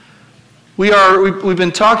We've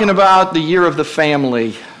been talking about the year of the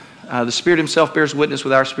family. The Spirit himself bears witness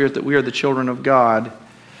with our spirit that we are the children of God.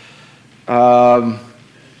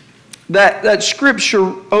 That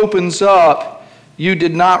scripture opens up, you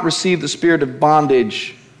did not receive the spirit of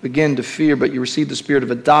bondage, again to fear, but you received the spirit of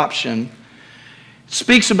adoption. It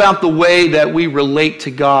speaks about the way that we relate to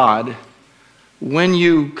God. When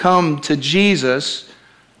you come to Jesus,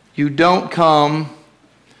 you don't come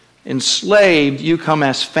enslaved, you come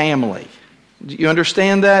as family. Do you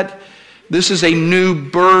understand that? This is a new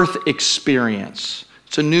birth experience.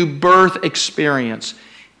 It's a new birth experience.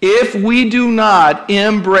 If we do not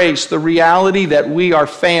embrace the reality that we are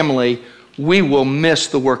family, we will miss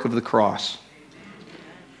the work of the cross.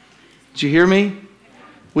 Did you hear me?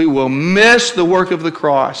 We will miss the work of the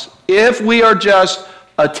cross. If we are just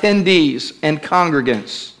attendees and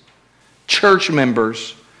congregants, church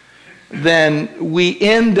members, then we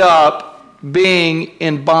end up being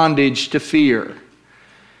in bondage to fear.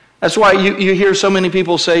 That's why you hear so many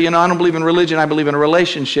people say, I don't believe in religion, I believe in a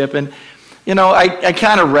relationship. And, I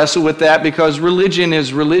kind of wrestle with that because religion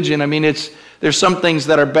is religion. I mean, there's some things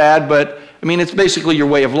that are bad, but, it's basically your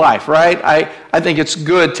way of life, right? I think it's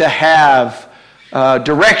good to have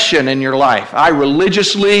direction in your life. I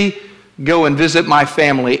religiously go and visit my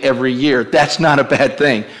family every year. That's not a bad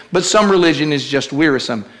thing. But some religion is just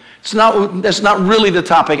wearisome. That's not really the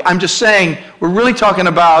topic. I'm just saying we're really talking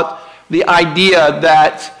about the idea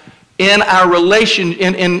that in our relation,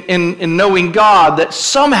 in knowing God, that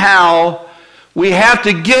somehow we have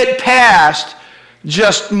to get past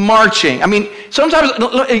just marching. Sometimes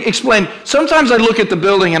I look at the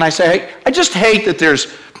building and I say, hey, I just hate that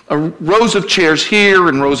there's rows of chairs here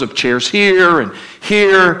and rows of chairs here and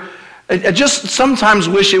here. I just sometimes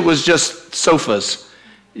wish it was just sofas,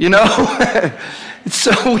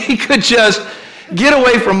 So we could just get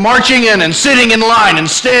away from marching in and sitting in line and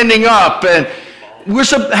standing up. And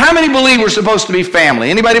how many believe we're supposed to be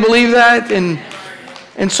family? Anybody believe that?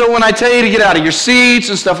 And so when I tell you to get out of your seats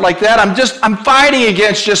and stuff like that, I'm fighting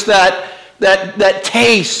against just that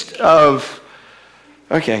taste of,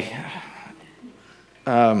 okay.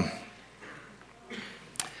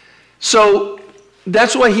 So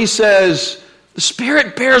that's why he says, the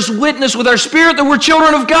Spirit bears witness with our spirit that we're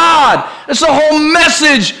children of God. That's the whole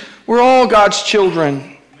message. We're all God's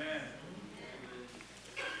children.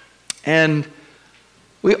 And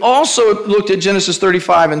we also looked at Genesis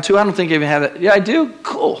 35:2. I don't think I even have that. Yeah, I do?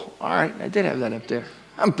 Cool. All right, I did have that up there.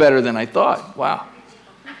 I'm better than I thought. Wow.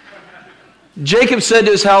 Jacob said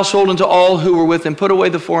to his household and to all who were with him, put away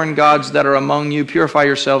the foreign gods that are among you, purify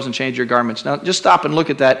yourselves and change your garments. Now, just stop and look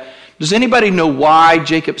at that. Does anybody know why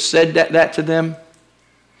Jacob said that to them?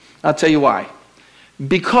 I'll tell you why.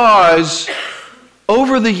 Because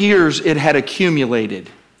over the years it had accumulated.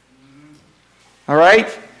 All right?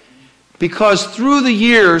 Because through the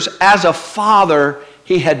years, as a father,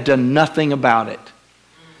 he had done nothing about it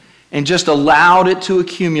and just allowed it to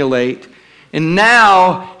accumulate. And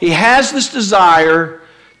now he has this desire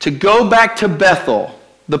to go back to Bethel,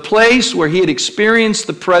 the place where he had experienced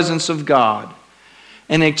the presence of God.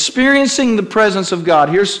 And experiencing the presence of God,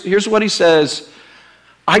 here's what he says.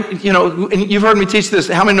 And you've heard me teach this.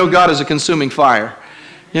 How many know God is a consuming fire?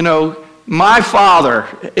 My Father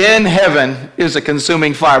in heaven is a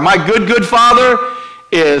consuming fire. My good Father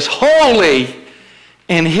is holy,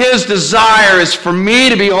 and his desire is for me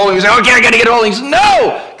to be holy. You say, okay, I got to get holy. He says,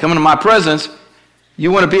 no, come into my presence.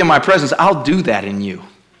 You want to be in my presence, I'll do that in you.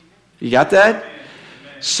 You got that?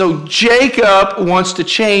 So Jacob wants to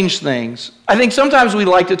change things. I think sometimes we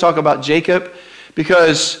like to talk about Jacob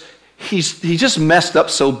because he just messed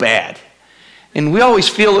up so bad. And we always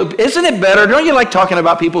feel, isn't it better? Don't you like talking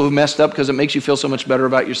about people who messed up because it makes you feel so much better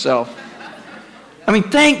about yourself?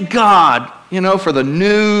 Thank God, for the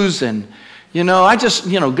news and, I just,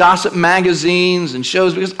 gossip magazines and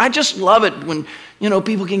shows because I just love it when,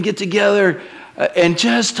 people can get together and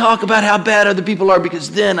just talk about how bad other people are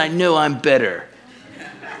because then I know I'm better.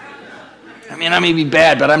 I may be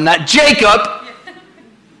bad, but I'm not Jacob.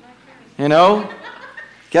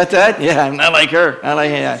 Get that? Yeah, I'm not like her.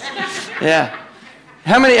 Yeah.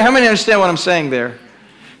 How many understand what I'm saying there?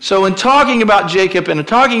 So in talking about Jacob and in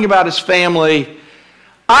talking about his family,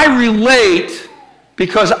 I relate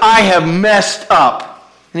because I have messed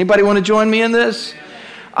up. Anybody want to join me in this?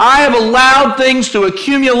 I have allowed things to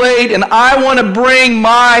accumulate, and I want to bring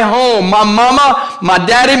my home, my mama, my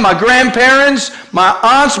daddy, my grandparents, my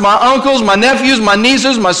aunts, my uncles, my nephews, my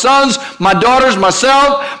nieces, my sons, my daughters,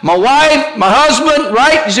 myself, my wife, my husband,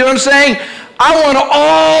 right? You see what I'm saying? I want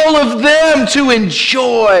all of them to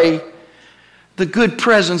enjoy the good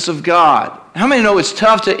presence of God. How many know it's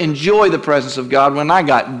tough to enjoy the presence of God when I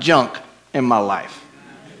got junk? in my life.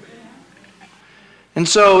 And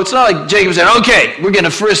so it's not like Jacob said, okay, we're going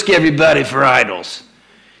to frisk everybody for idols.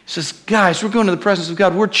 He says, guys, we're going to the presence of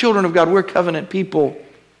God. We're children of God. We're covenant people.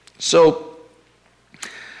 So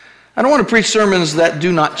I don't want to preach sermons that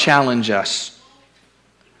do not challenge us.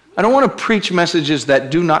 I don't want to preach messages that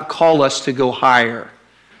do not call us to go higher.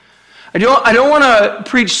 I don't want to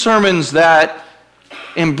preach sermons that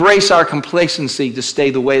embrace our complacency to stay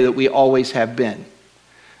the way that we always have been.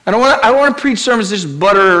 I don't want to preach sermons that just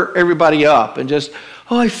butter everybody up and just,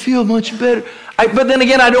 oh, I feel much better. But then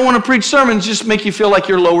again, I don't want to preach sermons just make you feel like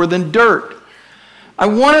you're lower than dirt. I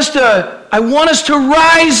want us to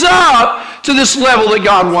rise up to this level that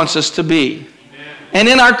God wants us to be. And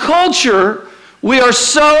in our culture, we are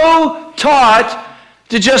so taught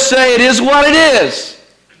to just say it is what it is.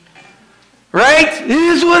 Right? It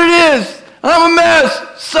is what it is. I'm a mess.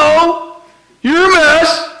 So, you're a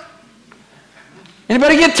mess.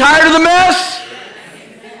 Anybody get tired of the mess?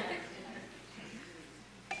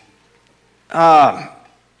 I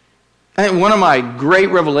think one of my great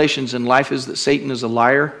revelations in life is that Satan is a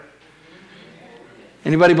liar.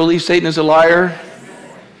 Anybody believe Satan is a liar?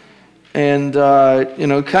 And,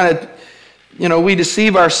 we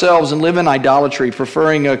deceive ourselves and live in idolatry,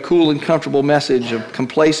 preferring a cool and comfortable message of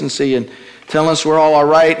complacency and telling us we're all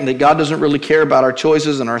right and that God doesn't really care about our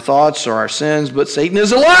choices and our thoughts or our sins. But Satan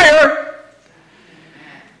is a liar.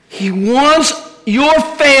 He wants your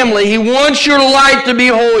family. He wants your life to be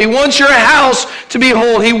whole. He wants your house to be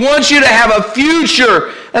whole. He wants you to have a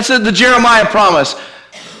future. That's the Jeremiah promise.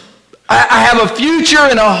 I have a future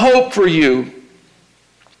and a hope for you.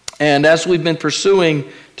 And as we've been pursuing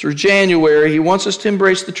through January, he wants us to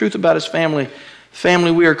embrace the truth about his family.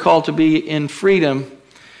 Family we are called to be in freedom.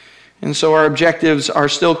 And so our objectives are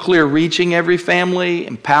still clear: reaching every family,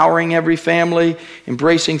 empowering every family,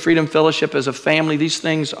 embracing Freedom Fellowship as a family. These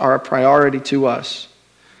things are a priority to us.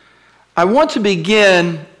 I want to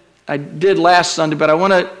begin, I did last Sunday, but I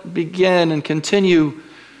want to begin and continue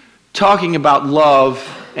talking about love.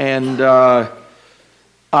 And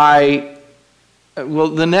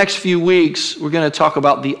the next few weeks, we're going to talk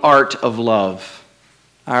about the art of love.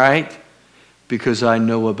 All right? Because I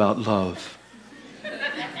know about love.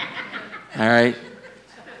 All right?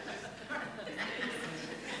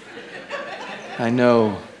 I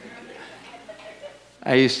know.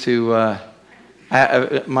 I used to,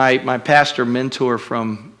 my pastor mentor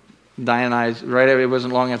from Diane and I, it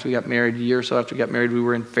wasn't long after we got married, a year or so after we got married, we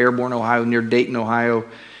were in Fairborn, Ohio, near Dayton, Ohio.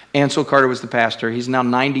 Ansel Carter was the pastor. He's now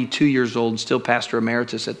 92 years old and still pastor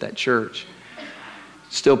emeritus at that church.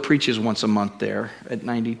 Still preaches once a month there at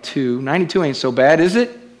 92. 92 ain't so bad, is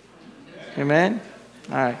it? Amen?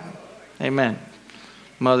 All right. Amen.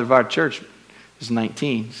 Mother of our church is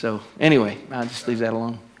 19. So anyway, I'll just leave that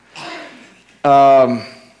alone.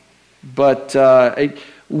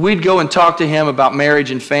 We'd go and talk to him about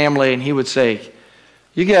marriage and family, and he would say,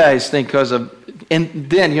 you guys think because of, and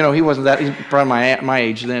then, he wasn't that, he's probably my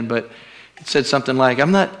age then, but he said something like,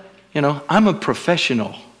 I'm a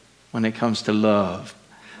professional when it comes to love.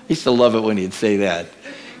 I used to love it when he'd say that.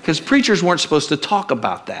 Because preachers weren't supposed to talk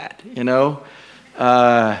about that,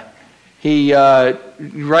 He,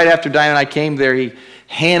 right after Diane and I came there, he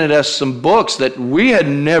handed us some books that we had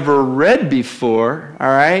never read before, all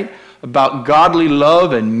right, about godly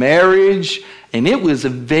love and marriage. And it was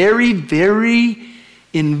very, very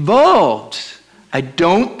involved. I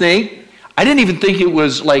didn't even think it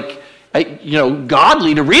was like,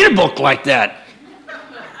 godly to read a book like that.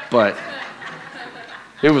 But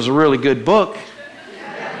it was a really good book.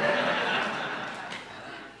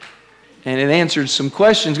 And it answered some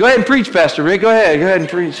questions. Go ahead and preach, Pastor Rick. Go ahead and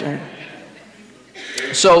preach.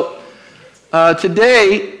 So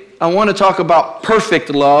today I want to talk about perfect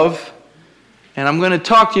love. And I'm going to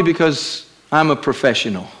talk to you because I'm a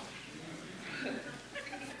professional.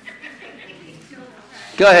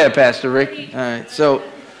 Go ahead, Pastor Rick. All right. So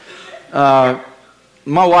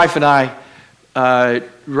my wife and I,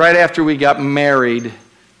 right after we got married,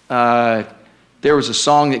 there was a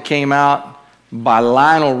song that came out by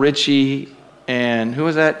Lionel Richie and who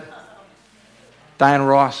was that? Diana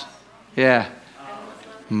Ross? Yeah.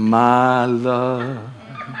 My love.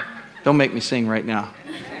 Don't make me sing right now.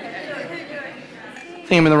 I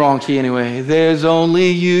think I'm in the wrong key anyway. There's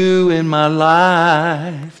only you in my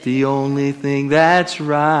life, the only thing that's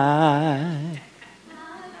right.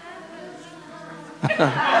 Okay.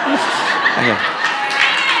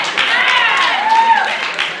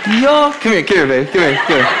 Yo, come here, baby. Come here.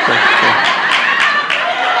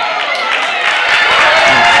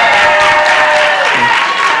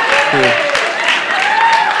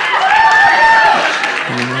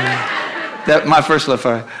 That my first love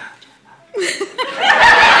for her.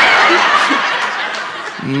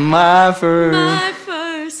 My My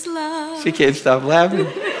first love. She can't stop laughing.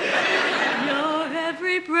 Your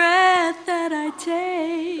every breath that I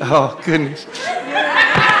take. Oh, goodness.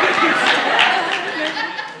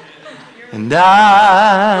 And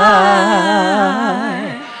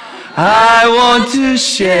I want to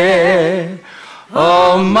share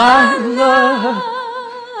all my love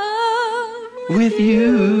with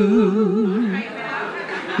you.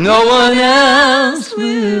 No one else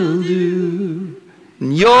will do.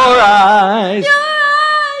 In your eyes,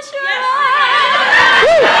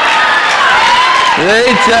 they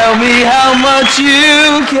tell me how much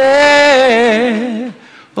you care.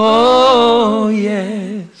 Oh,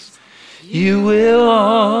 yes, you will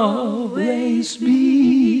always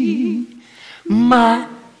be my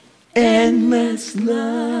endless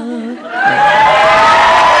love.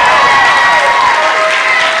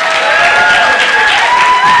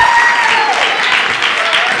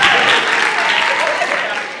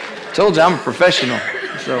 Told you I'm a professional.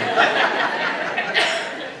 So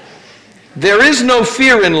there is no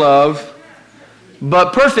fear in love,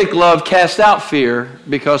 but perfect love casts out fear,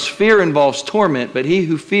 because fear involves torment, but he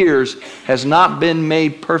who fears has not been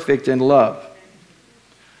made perfect in love.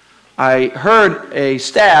 I heard a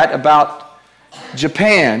stat about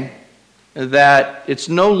Japan that it's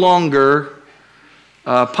no longer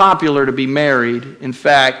popular to be married. In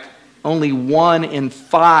fact, only 1 in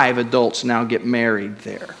 5 adults now get married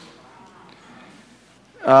there.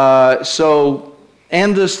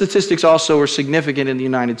 And the statistics also are significant in the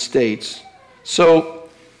United States. So,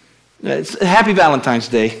 happy Valentine's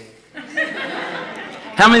Day.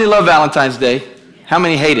 How many love Valentine's Day? How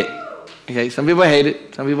many hate it? Okay, some people hate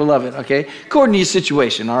it, some people love it, okay? According to your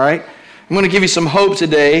situation, all right? I'm going to give you some hope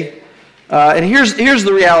today. And here's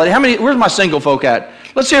the reality. Where's my single folk at?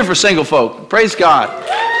 Let's hear it for single folk. Praise God.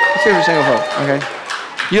 Let's hear it for single folk, okay?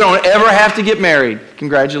 You don't ever have to get married.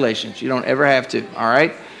 Congratulations. You don't ever have to, all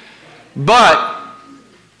right? But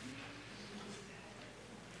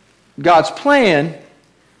God's plan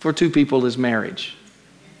for 2 people is marriage,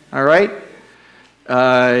 all right?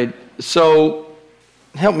 So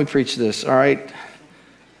help me preach this, all right?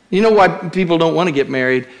 You know why people don't want to get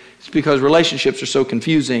married? It's because relationships are so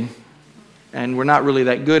confusing, and we're not really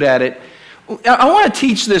that good at it. I want to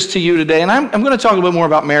teach this to you today, and I'm going to talk a little bit more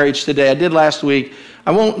about marriage today. I did last week.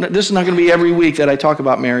 This is not going to be every week that I talk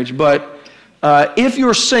about marriage, but if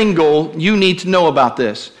you're single, you need to know about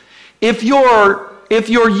this. If you're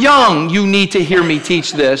young, you need to hear me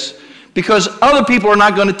teach this, because other people are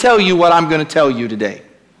not going to tell you what I'm going to tell you today.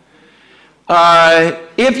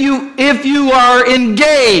 If you are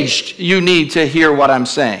engaged, you need to hear what I'm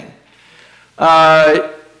saying. And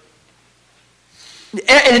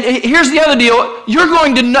here's the other deal. You're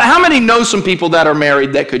going to know, how many know some people that are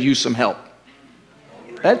married that could use some help?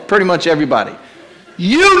 That's pretty much everybody.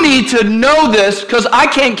 You need to know this, because I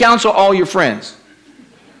can't counsel all your friends.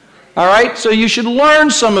 All right? So you should learn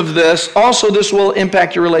some of this. Also, this will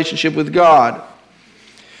impact your relationship with God.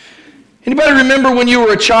 Anybody remember when you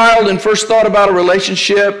were a child and first thought about a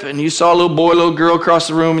relationship, and you saw a little boy, little girl across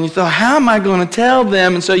the room, and you thought, how am I going to tell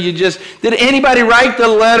them? And so did anybody write the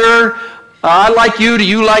letter, I like you, do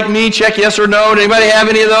you like me? Check yes or no. Did anybody have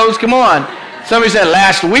any of those? Come on. Somebody said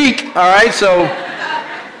last week. All right, so.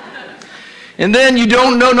 And then you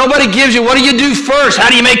don't know, nobody gives you, what do you do first? How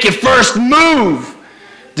do you make your first move?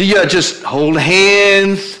 Do you just hold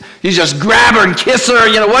hands? You just grab her and kiss her?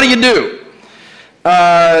 What do you do?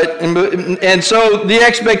 And so the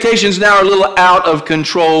expectations now are a little out of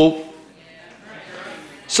control.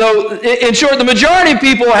 So in short, the majority of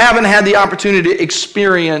people haven't had the opportunity to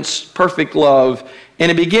experience perfect love,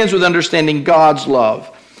 and it begins with understanding God's love.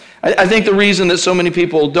 I think the reason that so many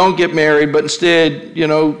people don't get married, but instead,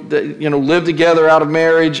 live together out of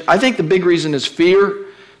marriage, I think the big reason is fear.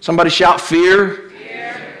 Somebody shout fear.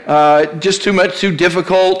 Just too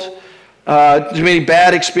difficult, too many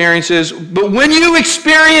bad experiences. But when you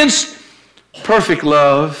experience perfect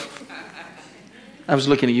love, I was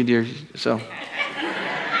looking at you, dear, so.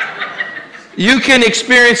 You can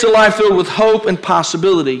experience a life filled with hope and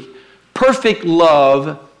possibility. Perfect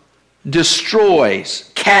love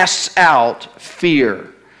destroys, casts out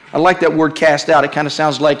fear. I like that word cast out. It kind of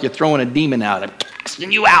sounds like you're throwing a demon out. I'm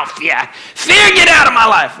casting you out, fear. Fear, get out of my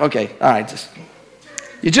life. Okay, all right.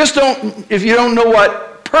 If you don't know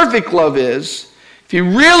what perfect love is, if you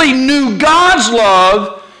really knew God's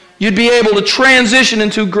love, you'd be able to transition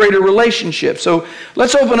into greater relationships. So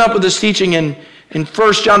let's open up with this teaching in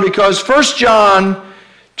 1 John, because 1 John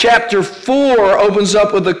chapter 4 opens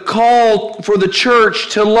up with a call for the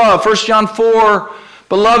church to love. 1 John 4,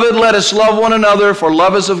 Beloved, let us love one another, for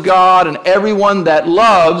love is of God, and everyone that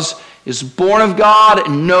loves is born of God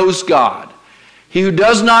and knows God. He who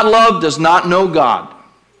does not love does not know God.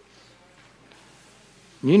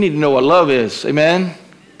 You need to know what love is. Amen?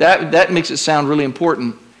 That makes it sound really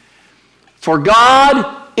important. For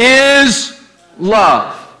God is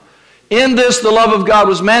love. In this, the love of God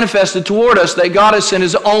was manifested toward us, that God has sent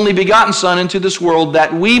His only begotten Son into this world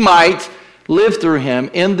that we might live through Him.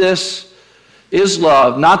 In this is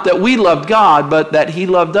love. Not that we loved God, but that He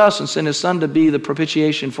loved us and sent His Son to be the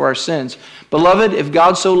propitiation for our sins. Beloved, if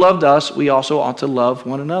God so loved us, we also ought to love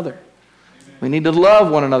one another. We need to love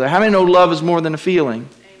one another. How many know love is more than a feeling?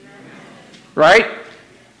 Right?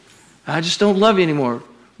 I just don't love you anymore.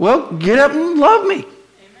 Well, get up and love me.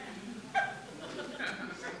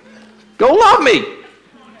 Go love me.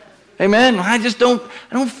 Amen. I don't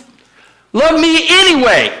love me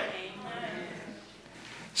anyway.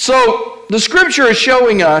 So the scripture is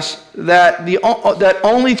showing us that that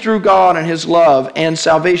only through God and His love and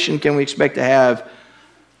salvation can we expect to have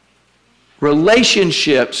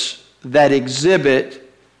relationships that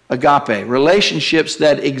exhibit agape, relationships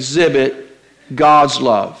that exhibit God's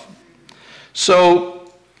love.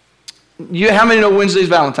 So, how many know Wednesday's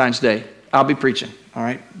Valentine's Day? I'll be preaching, all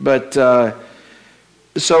right? But,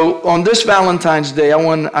 so on this Valentine's Day,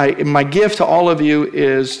 my gift to all of you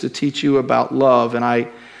is to teach you about love. And I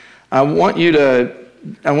want you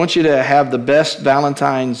to have the best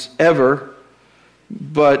Valentine's ever,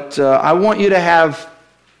 but I want you to have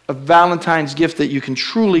a Valentine's gift that you can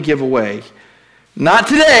truly give away. Not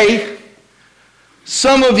today.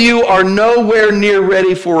 Some of you are nowhere near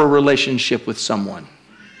ready for a relationship with someone.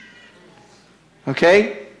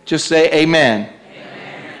 Okay? Just say amen.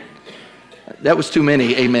 Amen. That was too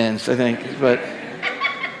many amens, I think. But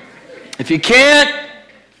if you can't,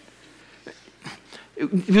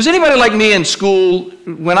 was anybody like me in school?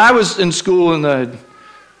 When I was in school in the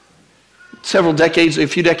a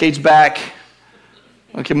few decades back,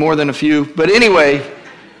 okay, more than a few, but anyway,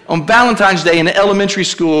 on Valentine's Day in elementary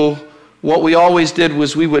school, what we always did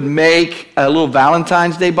was we would make a little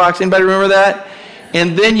Valentine's Day box. Anybody remember that?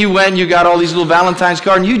 And then you went and you got all these little Valentine's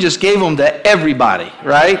cards and you just gave them to everybody,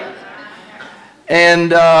 right?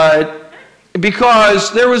 And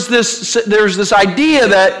because there was this idea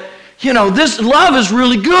that, this love is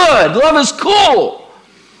really good. Love is cool.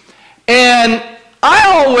 And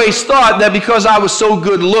I always thought that because I was so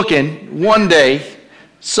good looking, one day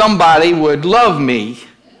somebody would love me.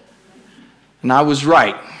 And I was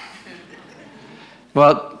right.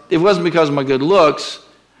 Well, it wasn't because of my good looks.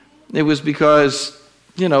 It was because,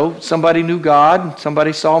 somebody knew God,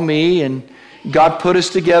 somebody saw me, and God put us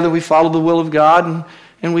together. We followed the will of God,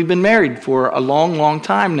 and we've been married for a long, long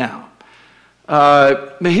time now.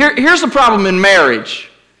 But here's the problem in marriage.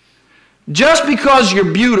 Just because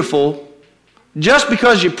you're beautiful, just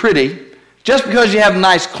because you're pretty, just because you have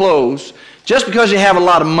nice clothes, just because you have a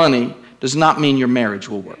lot of money, does not mean your marriage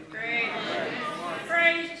will work.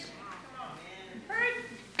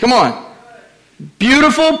 Come on.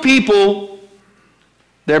 Beautiful people,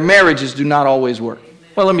 their marriages do not always work.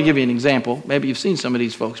 Well, let me give you an example. Maybe you've seen some of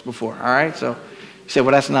these folks before, all right? So you say,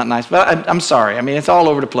 well, that's not nice. But I'm sorry. I mean, it's all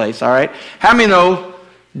over the place, all right? How many know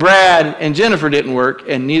Brad and Jennifer didn't work,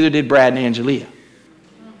 and neither did Brad and Angelia?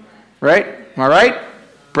 Right? Am I right?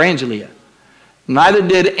 Brangelia. Neither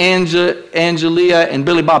did Angelia and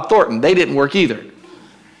Billy Bob Thornton. They didn't work either.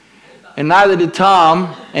 And neither did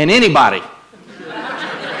Tom and anybody.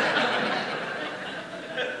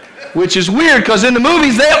 Which is weird because in the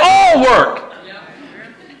movies they all work.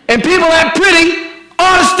 And people that pretty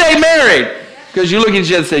ought to stay married. Because you look at each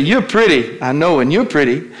other and say, you're pretty. I know, and you're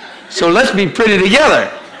pretty. So let's be pretty together.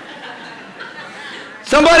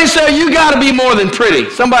 Somebody say, you got to be more than pretty.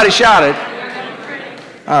 Somebody shout it.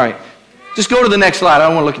 All right. Just go to the next slide. I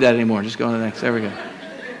don't want to look at that anymore. Just go to the next. There we go.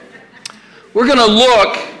 We're going to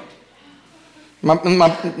look,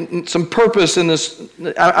 some purpose in this.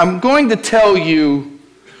 I'm going to tell you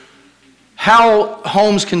how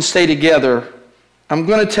homes can stay together. I'm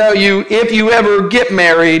going to tell you, if you ever get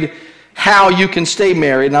married, how you can stay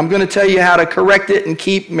married. And I'm going to tell you how to correct it and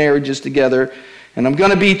keep marriages together. And I'm going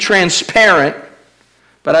to be transparent,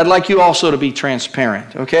 but I'd like you also to be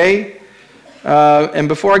transparent, okay? And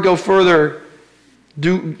before I go further,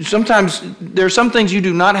 sometimes there are some things you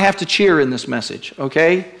do not have to cheer in this message,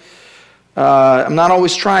 okay? I'm not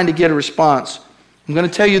always trying to get a response. I'm going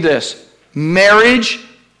to tell you this. Marriage,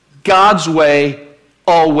 God's way,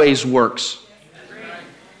 always works.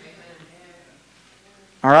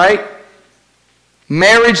 All right?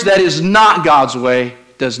 Marriage that is not God's way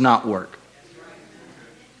does not work.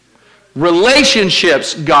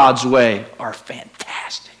 Relationships God's way are fantastic.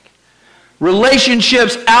 fantastic.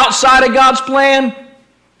 Relationships outside of God's plan,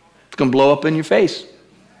 it's going to blow up in your face.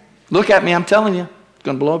 Look at me, I'm telling you. It's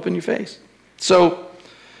going to blow up in your face. So,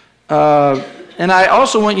 and I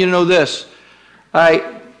also want you to know this.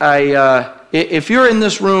 If you're in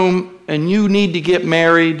this room and you need to get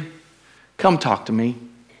married, come talk to me.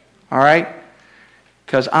 All right?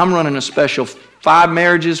 Because I'm running a special 5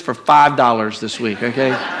 marriages for $5 this week, okay?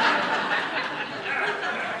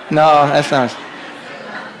 No, that's not.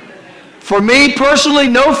 For me personally,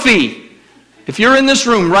 no fee. If you're in this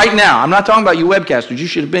room right now, I'm not talking about you webcasters. You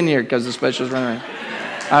should have been here because the special is running.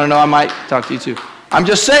 I don't know, I might talk to you too. I'm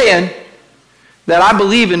just saying that I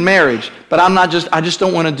believe in marriage, but I just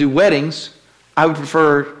don't want to do weddings. I would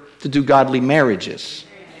prefer to do godly marriages.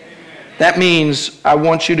 That means I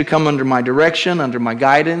want you to come under my direction, under my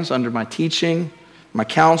guidance, under my teaching, my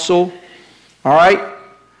counsel. All right?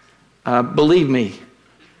 Believe me,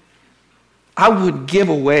 I would give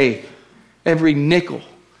away every nickel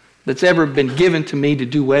that's ever been given to me to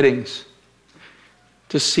do weddings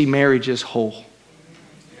to see marriages whole.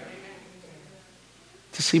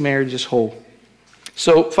 To see marriages whole.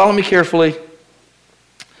 So follow me carefully.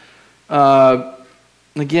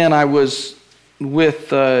 Again, I was with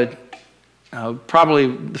probably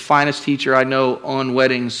the finest teacher I know on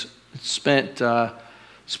weddings. Spent a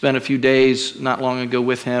few days not long ago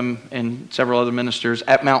with him and several other ministers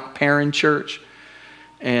at Mount Perrin Church.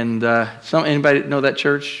 And anybody know that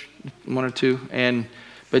church? One or two.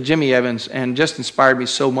 But Jimmy Evans, and just inspired me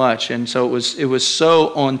so much. And so it was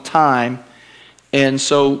so on time. And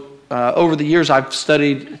so over the years I've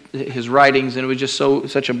studied his writings, and it was just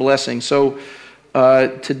such a blessing. So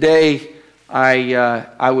today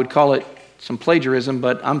I would call it some plagiarism,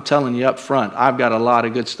 but I'm telling you up front, I've got a lot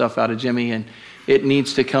of good stuff out of Jimmy, and it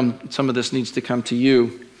needs to come. Some of this needs to come to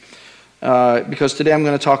you because today I'm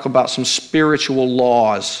going to talk about some spiritual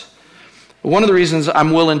laws. One of the reasons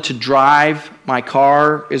I'm willing to drive my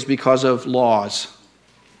car is because of laws.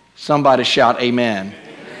 Somebody shout amen.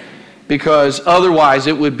 Because otherwise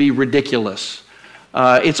it would be ridiculous.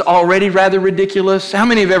 It's already rather ridiculous. How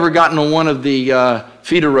many have ever gotten on one of the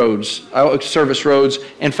feeder roads, service roads,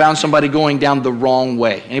 and found somebody going down the wrong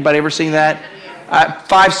way? Anybody ever seen that?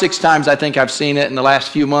 5, 6 times I think I've seen it in the last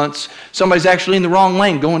few months. Somebody's actually in the wrong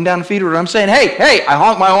lane going down the feeder road. I'm saying, hey, I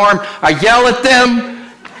honk my horn, I yell at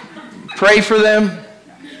them, pray for them.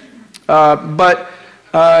 But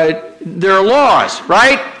there are laws,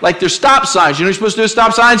 right? Like there's stop signs. You know what you're supposed to do with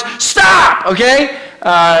stop signs? Stop! Okay?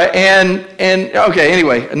 Okay,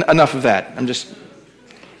 anyway, enough of that.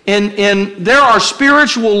 There are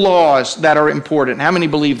spiritual laws that are important. How many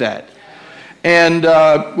believe that? And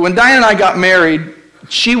when Diane and I got married,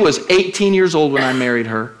 she was 18 years old when I married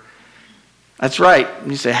her. That's right.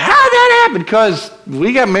 You say, how did that happen? Because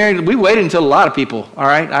we got married, we waited until a lot of people, all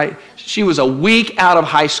right? She was a week out of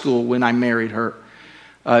high school when I married her.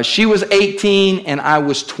 She was 18 and I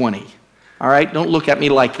was 20, all right? Don't look at me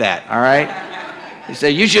like that, all right? You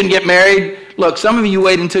say, you shouldn't get married. Look, some of you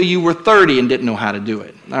waited until you were 30 and didn't know how to do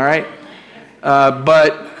it, all right?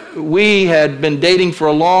 But we had been dating for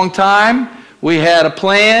a long time. We had a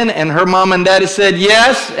plan, and her mom and daddy said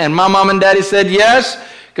yes, and my mom and daddy said yes,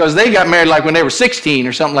 because they got married like when they were 16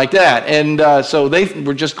 or something like that. And so they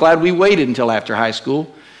were just glad we waited until after high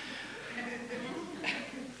school.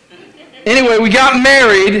 Anyway, we got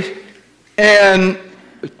married, and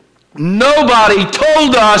nobody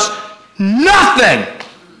told us nothing.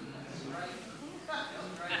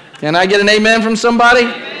 Can I get an amen from somebody?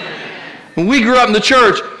 When we grew up in the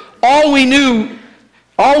church, all we knew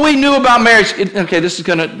about marriage, okay, this is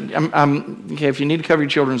going to, okay, if you need to cover your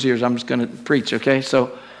children's ears, I'm just going to preach, okay?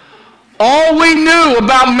 So, all we knew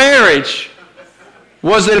about marriage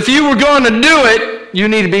was that if you were going to do it, you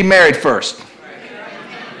need to be married first.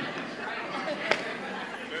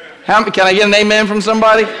 Can I get an amen from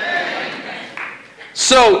somebody?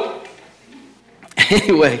 So,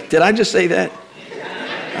 anyway, did I just say that?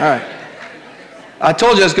 All right. I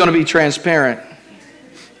told you I was going to be transparent.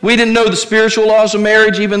 We didn't know the spiritual laws of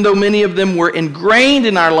marriage, even though many of them were ingrained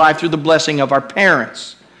in our life through the blessing of our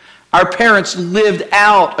parents. Our parents lived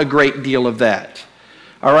out a great deal of that.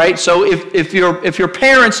 All right? So if your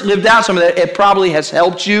parents lived out some of that, it probably has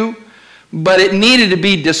helped you, but it needed to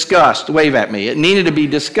be discussed. Wave at me. It needed to be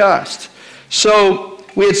discussed. So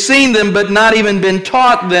we had seen them, but not even been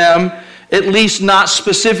taught them, at least not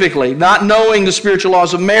specifically. Not knowing the spiritual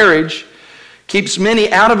laws of marriage keeps many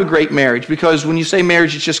out of a great marriage, because when you say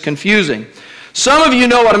marriage, it's just confusing. Some of you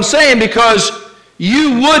know what I'm saying because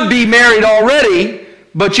you would be married already,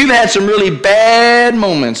 but you've had some really bad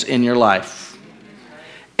moments in your life.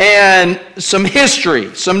 And some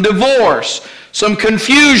history, some divorce, some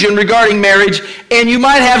confusion regarding marriage, and you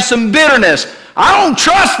might have some bitterness. I don't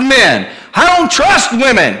trust men. I don't trust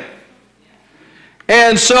women.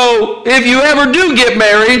 And so if you ever do get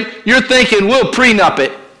married, you're thinking, we'll prenup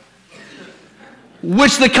it.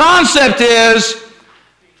 Which the concept is,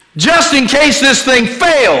 just in case this thing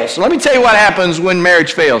fails. Let me tell you what happens when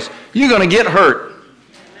marriage fails. You're going to get hurt.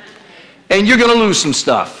 And you're going to lose some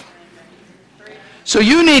stuff. So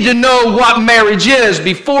you need to know what marriage is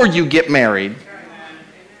before you get married.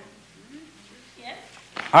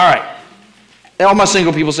 All right. All my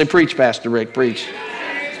single people say, preach, Pastor Rick, preach.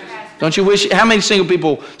 Don't you wish, how many single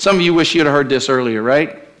people, some of you wish you'd have heard this earlier,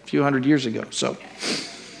 right? A few hundred years ago. So,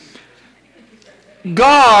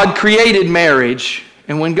 God created marriage,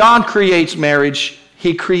 and when God creates marriage,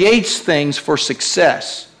 He creates things for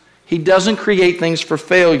success. He doesn't create things for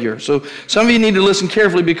failure. So some of you need to listen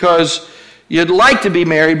carefully because you'd like to be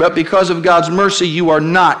married, but because of God's mercy, you are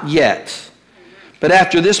not yet. But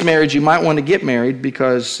after this marriage, you might want to get married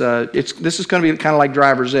because this is going to be kind of like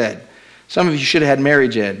driver's ed. Some of you should have had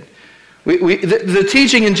marriage ed. The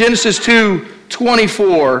teaching in Genesis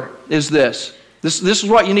 2:24 is this. This is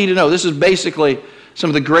what you need to know. This is basically some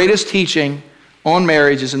of the greatest teaching on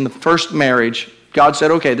marriage is in the first marriage. God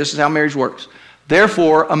said, okay, this is how marriage works.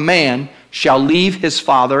 Therefore, a man shall leave his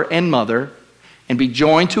father and mother and be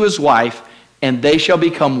joined to his wife, and they shall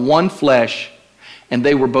become one flesh. And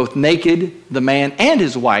they were both naked, the man and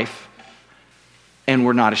his wife, and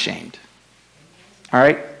were not ashamed. All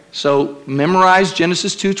right? So memorize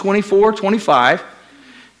Genesis 2:24, 25,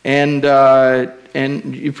 and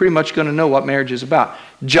you're pretty much going to know what marriage is about.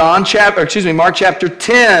 Mark chapter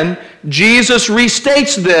 10, Jesus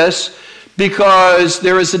restates this because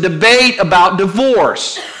there is a debate about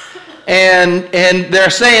divorce. And they're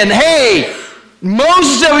saying, hey,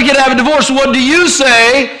 Moses said we could have a divorce. What do you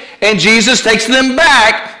say? And Jesus takes them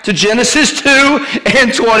back to Genesis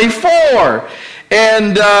 2:24.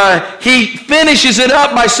 And he finishes it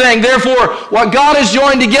up by saying, therefore, what God has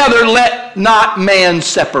joined together, let not man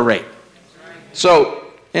separate. So,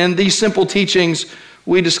 in these simple teachings,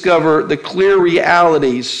 we discover the clear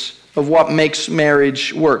realities of what makes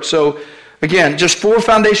marriage work. So, again, just 4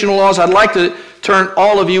 foundational laws. I'd like to turn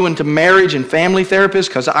all of you into marriage and family therapists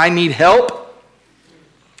because I need help.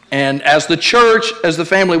 And as the church, as the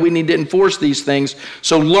family, we need to enforce these things.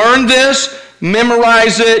 So learn this,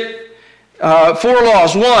 memorize it. 4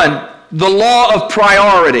 laws. 1, the law of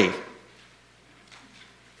priority.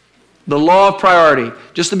 The law of priority.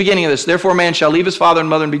 Just the beginning of this. Therefore, a man shall leave his father and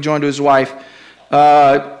mother and be joined to his wife.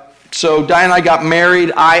 So Diane and I got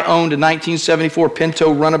married. I owned a 1974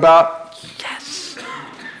 Pinto Runabout. Yes.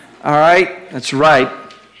 All right. That's right.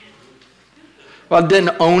 Well, I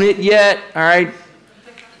didn't own it yet. All right.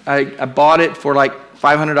 I bought it for like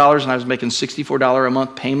 $500 and I was making $64 a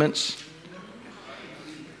month payments.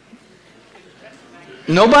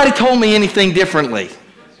 Nobody told me anything differently.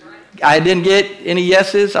 I didn't get any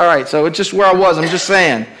yeses. All right, so it's just where I was. I'm just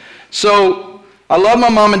saying. So I love my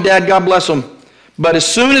mom and dad. God bless them. But as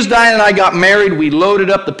soon as Diane and I got married, we loaded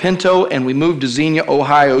up the Pinto and we moved to Xenia,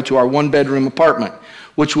 Ohio to our 1-bedroom apartment,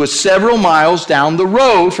 which was several miles down the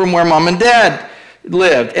road from where mom and dad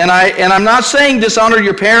lived. And I'm not saying dishonor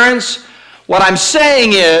your parents. What I'm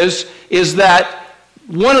saying is that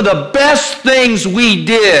one of the best things we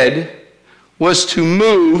did was to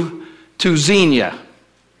move to Xenia,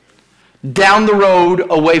 down the road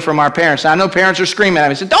away from our parents. Now, I know parents are screaming at me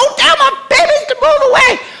and say, don't tell my babies to move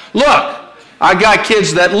away. Look, I got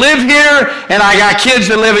kids that live here and I got kids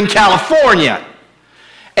that live in California.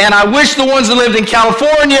 And I wish the ones that lived in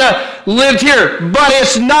California lived here. But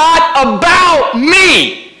it's not about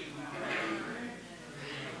me.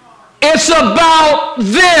 It's about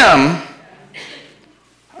them.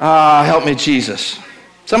 Help me, Jesus.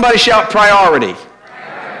 Somebody shout priority.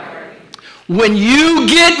 Priority. When you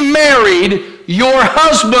get married, your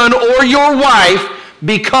husband or your wife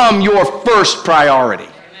become your first priority.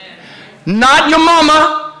 Amen. Not your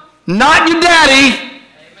mama, not your daddy. Amen.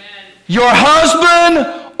 Your husband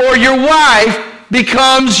or your wife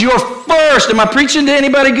becomes your first. Am I preaching to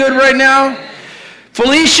anybody good right now? Amen.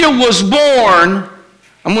 Felicia was born,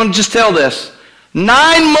 I'm going to just tell this,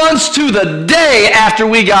 9 months to the day after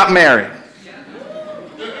we got married.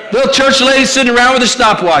 Little church ladies sitting around with their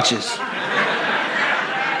stopwatches.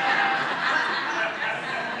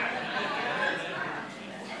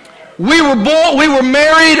 We were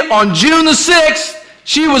married on June the 6th.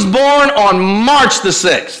 She was born on March the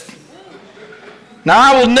 6th. Now,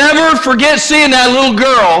 I will never forget seeing that little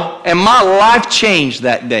girl, and my life changed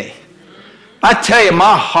that day. I tell you,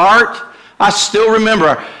 my heart, I still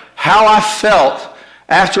remember how I felt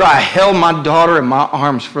after I held my daughter in my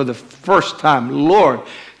arms for the first time, Lord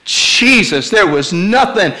Jesus, there was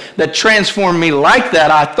nothing that transformed me like that,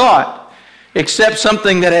 I thought, except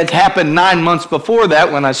something that had happened 9 months before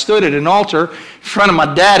that when I stood at an altar in front of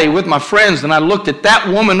my daddy with my friends, and I looked at that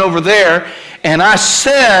woman over there, and I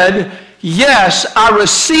said, yes, I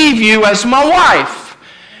receive you as my wife.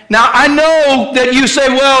 Now, I know that you say,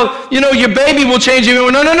 well, you know, your baby will change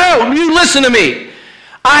you. No, no, no, you listen to me.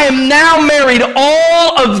 I am now married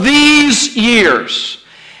all of these years,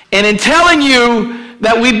 and in telling you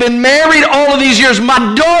that we've been married all of these years, my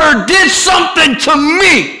daughter did something to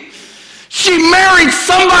me. She married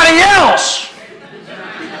somebody else.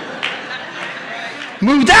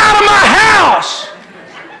 Moved out of my house.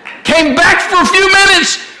 Came back for a few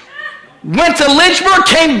minutes. Went to Lynchburg,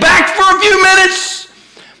 came back for a few minutes.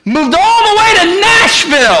 Moved all the way to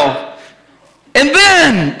Nashville. And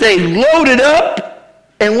then they loaded up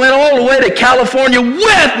and went all the way to California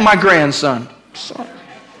with my grandson. Sorry.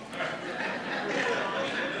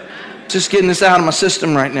 Just getting this out of my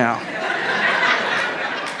system right now.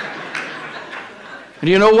 And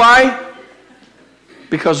you know why?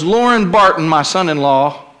 Because Lauren Barton, my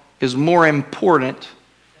son-in-law, is more important,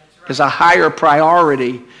 is a higher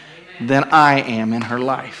priority than I am in her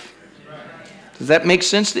life. Does that make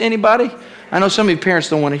sense to anybody? I know some of you parents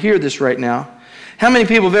don't want to hear this right now. How many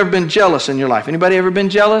people have ever been jealous in your life? Anybody ever been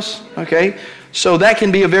jealous? Okay. So that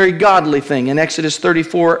can be a very godly thing. In Exodus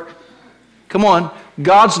 34, come on,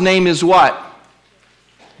 God's name is what?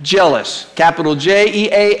 Jealous. Capital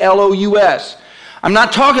Jealous. I'm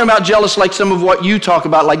not talking about jealous like some of what you talk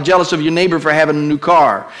about, like jealous of your neighbor for having a new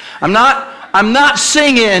car. I'm not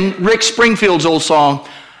singing Rick Springfield's old song,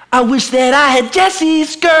 I wish that I had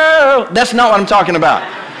Jesse's girl. That's not what I'm talking about.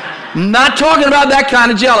 I'm not talking about that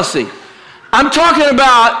kind of jealousy. I'm talking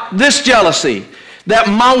about this jealousy, that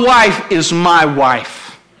my wife is my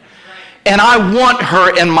wife. And I want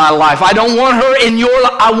her in my life. I don't want her in your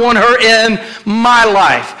life. I want her in my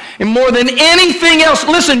life. And more than anything else,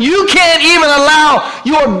 listen, you can't even allow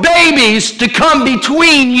your babies to come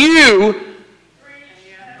between you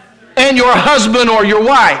and your husband or your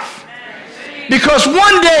wife. Because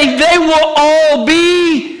one day they will all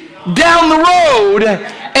be down the road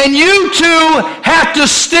and you two have to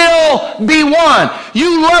still be one.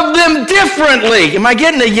 You love them differently. Am I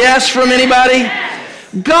getting a yes from anybody?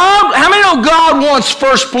 God, how many know God wants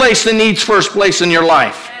first place and needs first place in your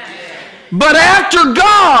life? But after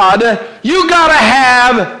God, you got to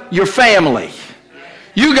have your family.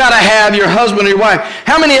 You got to have your husband or your wife.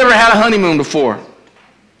 How many ever had a honeymoon before?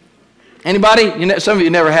 Anybody? Some of you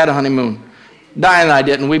never had a honeymoon. Diane and I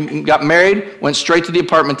didn't. We got married, went straight to the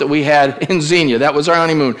apartment that we had in Xenia. That was our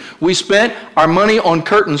honeymoon. We spent our money on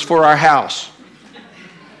curtains for our house.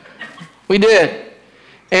 We did.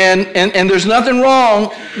 And there's nothing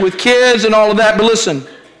wrong with kids and all of that, but listen,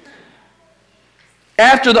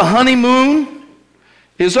 after the honeymoon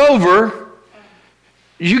is over,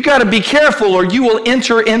 you got to be careful or you will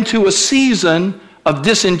enter into a season of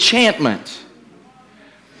disenchantment.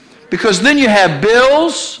 Because then you have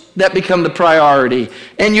bills that become the priority,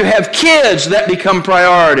 and you have kids that become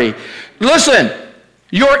priority. Listen,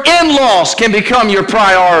 your in-laws can become your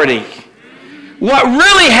priority. What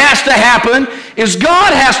really has to happen is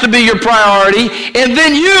God has to be your priority, and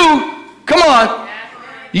then you, come on,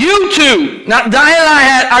 you two. Now, Diane and I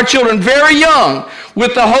had our children very young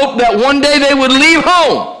with the hope that one day they would leave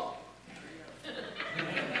home.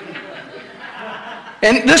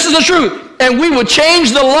 And this is the truth. And we would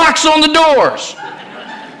change the locks on the doors.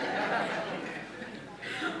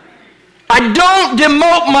 I don't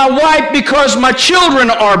demote my wife because my children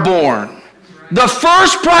are born. The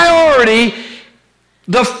first priority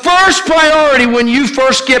when you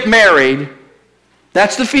first get married,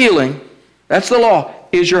 that's the feeling, that's the law,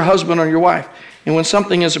 is your husband or your wife. And when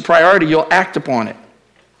something is a priority, you'll act upon it.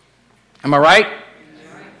 Am I right?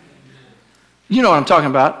 You know what I'm talking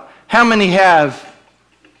about. How many have,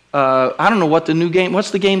 I don't know what the new game,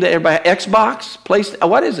 what's the game that everybody, Xbox? PlayStation,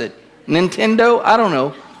 what is it? Nintendo? I don't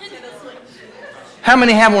know. How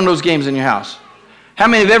many have one of those games in your house? How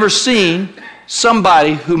many have ever seen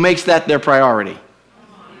somebody who makes that their priority?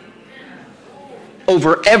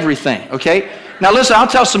 Over everything, okay? Now listen, I'll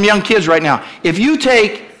tell some young kids right now, if you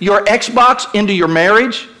take your Xbox into your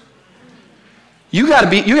marriage, you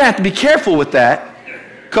have to be careful with that,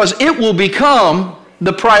 because it will become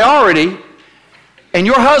the priority, and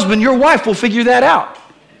your husband, your wife will figure that out.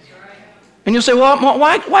 And you'll say, well,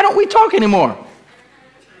 why don't we talk anymore?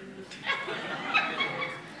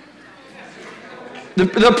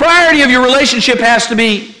 The priority of your relationship has to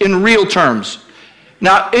be in real terms.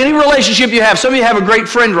 Now, any relationship you have, some of you have a great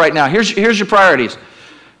friend right now. Here's your priorities.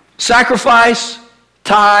 Sacrifice,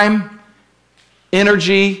 time,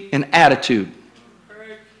 energy, and attitude.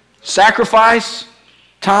 Sacrifice,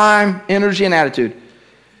 time, energy, and attitude.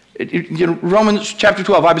 Romans chapter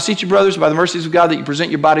 12, I beseech you, brothers, by the mercies of God, that you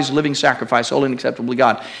present your bodies a living sacrifice, holy and acceptable to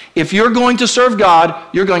God. If you're going to serve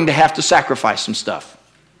God, you're going to have to sacrifice some stuff.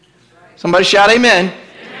 Somebody shout amen.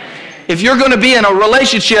 Amen. If you're going to be in a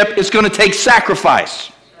relationship, it's going to take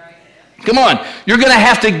sacrifice. Come on. You're going to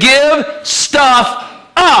have to give stuff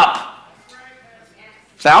up.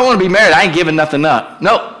 Say, I want to be married. I ain't giving nothing up.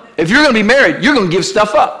 No. If you're going to be married, you're going to give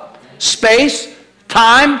stuff up. Space,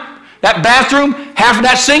 time. That bathroom, half of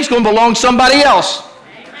that sink's going to belong to somebody else.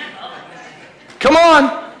 Come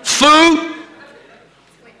on. Food.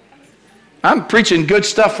 I'm preaching good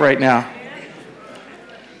stuff right now.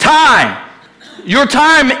 Time. Your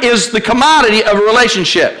time is the commodity of a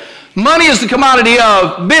relationship. Money is the commodity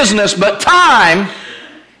of business, but time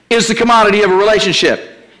is the commodity of a relationship.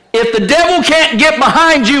 If the devil can't get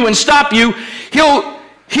behind you and stop you,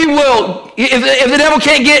 he will, if the devil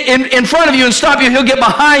can't get in front of you and stop you, he'll get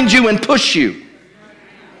behind you and push you.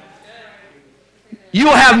 You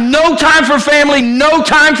will have no time for family, no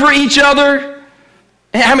time for each other.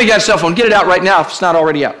 How many got a cell phone? Get it out right now if it's not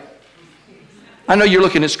already out. I know you're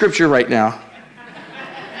looking at scripture right now.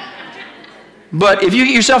 But if you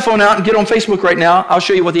get your cell phone out and get on Facebook right now, I'll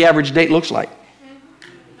show you what the average date looks like.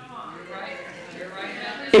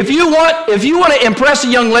 If you want to impress a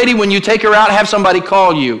young lady when you take her out, have somebody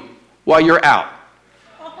call you while you're out.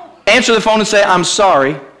 Answer the phone and say, I'm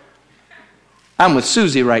sorry. I'm with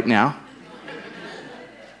Susie right now.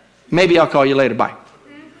 Maybe I'll call you later. Bye.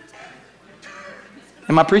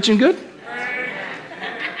 Am I preaching good?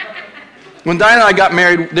 When Diane and I got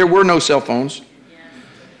married, there were no cell phones.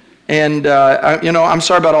 And, I'm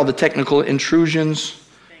sorry about all the technical intrusions,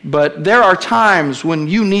 but there are times when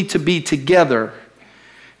you need to be together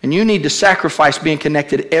and you need to sacrifice being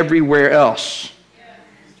connected everywhere else.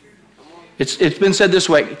 It's been said this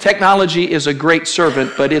way, technology is a great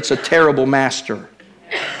servant, but it's a terrible master.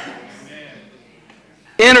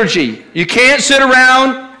 Energy. You can't sit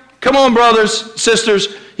around, come on brothers,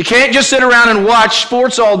 sisters, you can't just sit around and watch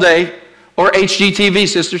sports all day. Or HGTV,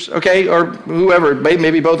 sisters, okay? Or whoever.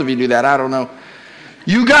 Maybe both of you do that. I don't know.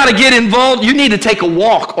 You got to get involved. You need to take a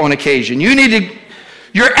walk on occasion. You need to,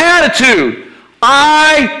 your attitude.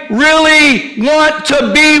 I really want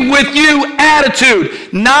to be with you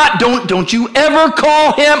attitude. Not, don't you ever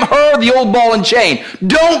call him, her, the old ball and chain.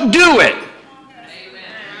 Don't do it.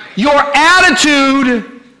 Your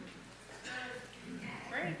attitude,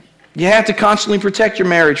 you have to constantly protect your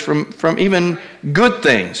marriage from even good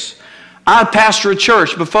things. I pastor a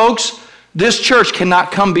church, but folks, this church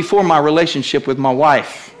cannot come before my relationship with my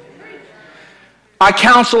wife. I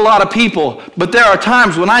counsel a lot of people, but there are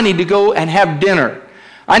times when I need to go and have dinner.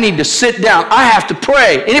 I need to sit down. I have to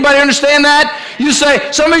pray. Anybody understand that? You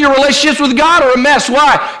say, some of your relationships with God are a mess.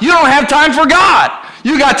 Why? You don't have time for God.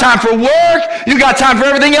 You got time for work. You got time for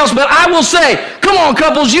everything else. But I will say, come on,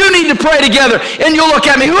 couples, you need to pray together. And you'll look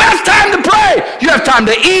at me. Who has time to pray? You have time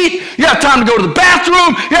to eat. You have time to go to the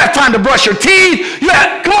bathroom. You have time to brush your teeth.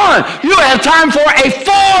 Come on. You have time for a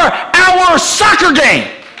 4-hour soccer game.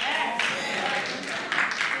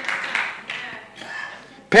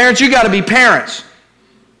 Parents, you got to be parents.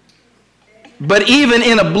 But even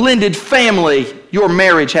in a blended family, your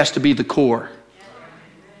marriage has to be the core.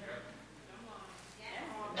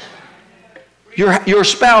 Your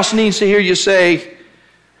spouse needs to hear you say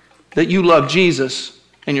that you love Jesus,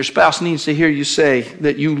 and your spouse needs to hear you say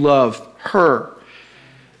that you love her.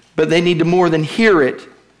 But they need to more than hear it,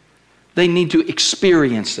 they need to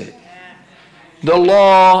experience it. The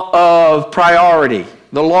law of priority,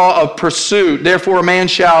 the law of pursuit. Therefore, a man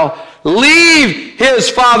shall leave his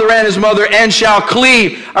father and his mother and shall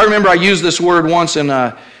cleave. I remember I used this word once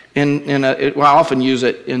I often use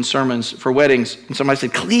it in sermons for weddings. And somebody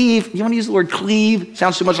said, cleave? You want to use the word cleave?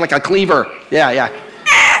 Sounds too much like a cleaver. Yeah.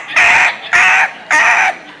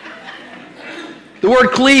 The word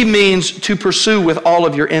cleave means to pursue with all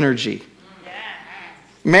of your energy.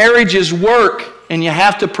 Marriage is work, and you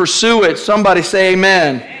have to pursue it. Somebody say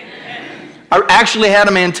amen. I actually had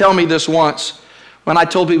a man tell me this once when I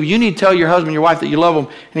told people, you need to tell your husband, your wife that you love them.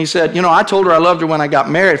 And he said, I told her I loved her when I got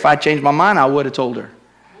married. If I changed my mind, I would have told her.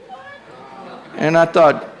 And I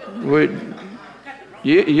thought,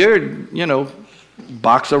 you're,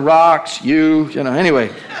 box of rocks, anyway.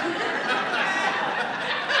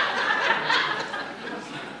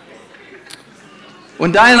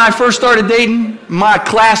 When Diane and I first started dating, my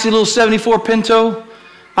classy little 74 Pinto,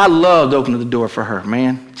 I loved opening the door for her,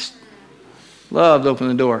 man. Just loved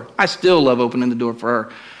opening the door. I still love opening the door for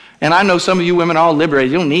her. And I know some of you women are all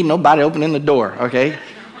liberated. You don't need nobody opening the door, okay?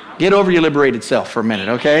 Get over your liberated self for a minute,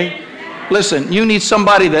 okay? Listen, you need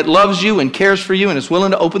somebody that loves you and cares for you and is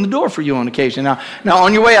willing to open the door for you on occasion. Now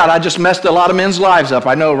on your way out, I just messed a lot of men's lives up,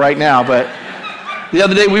 I know right now, but the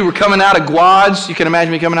other day we were coming out of Guad's. You can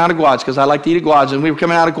imagine me coming out of Guad's because I like to eat at Guad's. And we were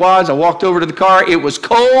coming out of Guad's. I walked over to the car. It was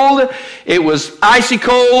cold. It was icy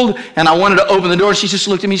cold. And I wanted to open the door. She just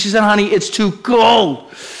looked at me. She said, honey, it's too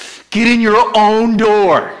cold. Get in your own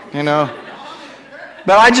door, you know.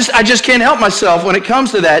 But I just can't help myself when it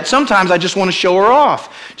comes to that. Sometimes I just want to show her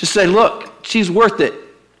off. Just say, look, she's worth it.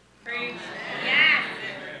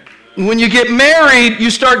 When you get married, you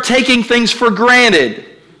start taking things for granted.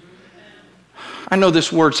 I know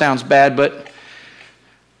this word sounds bad, but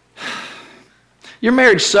your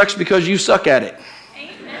marriage sucks because you suck at it.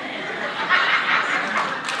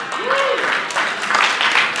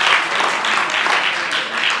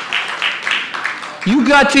 You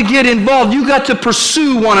got to get involved. You got to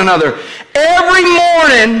pursue one another. Every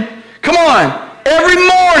morning, come on, every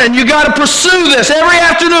morning you got to pursue this. Every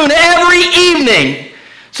afternoon, every evening.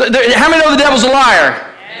 So how many know the devil's a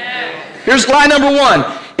liar? Here's lie number one.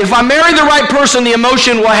 If I marry the right person, the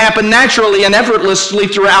emotion will happen naturally and effortlessly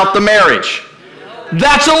throughout the marriage.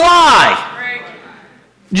 That's a lie.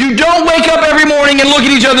 You don't wake up every morning and look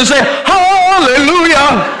at each other and say,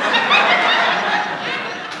 hallelujah.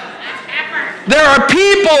 There are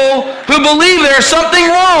people who believe there's something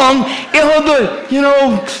wrong.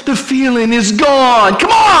 The feeling is gone.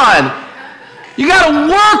 Come on. You got to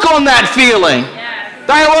work on that feeling.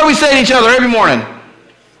 Diana, what do we say to each other every morning?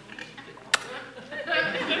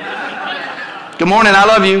 Good morning, I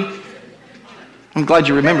love you. I'm glad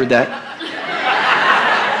you remembered that.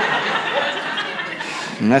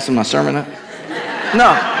 I'm messing my sermon up.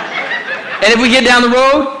 No. And if we get down the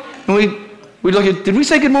road and we look at, did we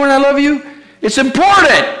say good morning, I love you? It's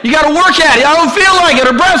important. You got to work at it. I don't feel like it.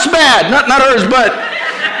 Her breath's bad. Not hers, but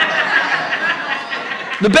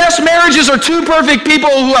the best marriages are two perfect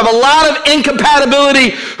people who have a lot of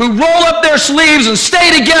incompatibility, who roll up their sleeves and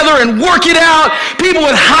stay together and work it out. People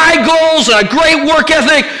with high goals and a great work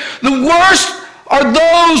ethic. The worst are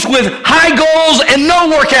those with high goals and no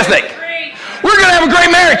work ethic. We're going to have a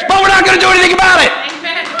great marriage, but we're not going to do anything about it.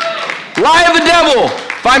 Amen. Lie of the devil.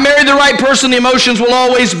 If I marry the right person, the emotions will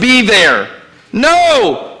always be there.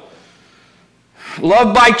 No.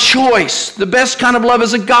 Love by choice. The best kind of love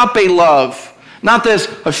is agape love. Not this,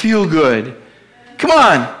 I feel good. Come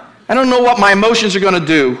on. I don't know what my emotions are going to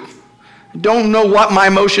do. I don't know what my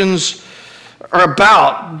emotions are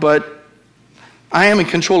about, but I am in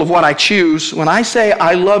control of what I choose. When I say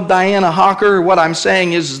I love Diana Hawker, what I'm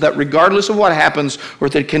saying is that regardless of what happens or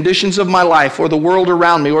the conditions of my life or the world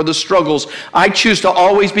around me or the struggles, I choose to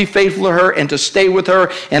always be faithful to her and to stay with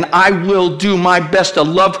her, and I will do my best to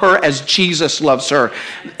love her as Jesus loves her.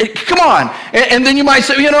 Come on. And then you might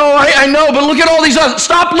say, I know, but look at all these others.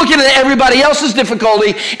 Stop looking at everybody else's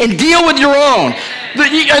difficulty and deal with your own.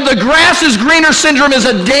 The grass is greener syndrome is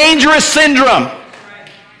a dangerous syndrome.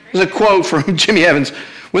 There's a quote from Jimmy Evans.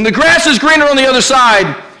 When the grass is greener on the other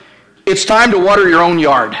side, it's time to water your own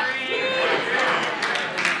yard.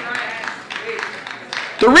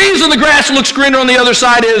 The reason the grass looks greener on the other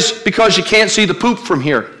side is because you can't see the poop from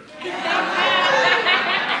here.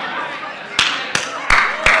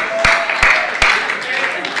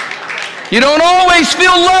 You don't always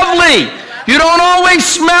feel lovely. You don't always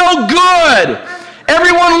smell good.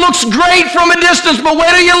 Everyone looks great from a distance, but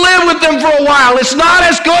wait till you live with them for a while. It's not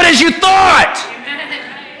as good as you thought.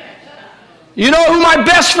 You know who my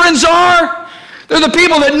best friends are? They're the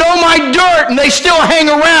people that know my dirt and they still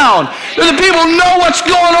hang around. They're the people who know what's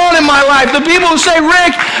going on in my life. The people who say,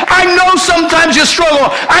 Rick, I know sometimes you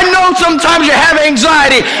struggle. I know sometimes you have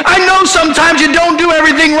anxiety. I know sometimes you don't do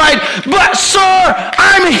everything right. But, sir,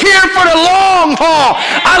 I'm here for the long haul.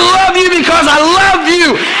 I love you because I love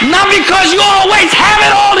you. Not because you always have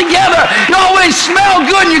it all together. You always smell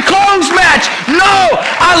good and your clothes match. No,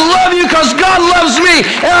 I love you because God loves me.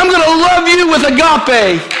 And I'm going to love you with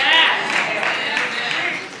agape.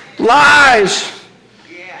 Lies.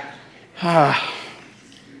 Let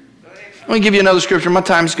me give you another scripture. My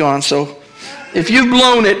time's gone. So if you've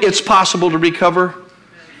blown it, it's possible to recover.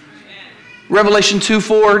 Revelation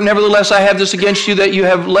 2:4, nevertheless, I have this against you that you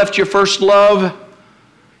have left your first love.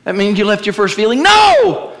 That means you left your first feeling?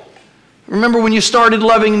 No! Remember when you started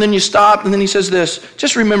loving and then you stopped, and then he says this,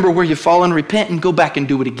 just remember where you've fallen, repent, and go back and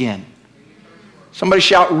do it again. Somebody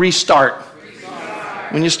shout, restart.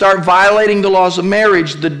 When you start violating the laws of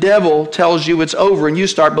marriage, the devil tells you it's over and you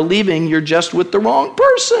start believing you're just with the wrong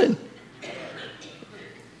person.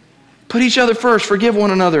 Put each other first. Forgive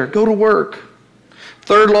one another. Go to work.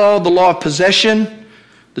 Third law, the law of possession.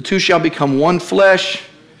 The two shall become one flesh.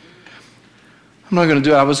 I'm not going to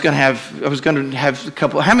do it. I was going to have a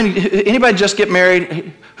couple. Anybody just get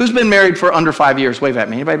married? Who's been married for under 5 years? Wave at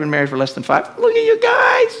me. Anybody been married for less than 5? Look at you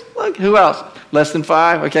guys. Look, who else? Less than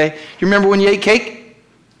 5, okay. You remember when you ate cake?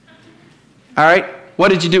 All right. What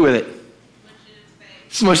did you do with it?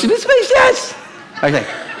 Smush it in his face, yes. Okay.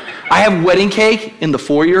 I have wedding cake in the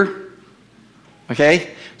foyer,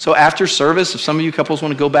 okay. So after service, if some of you couples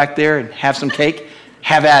want to go back there and have some cake,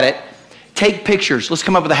 have at it. Take pictures. Let's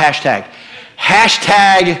come up with a hashtag.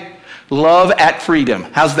 Hashtag love at freedom.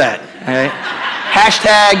 How's that? Okay.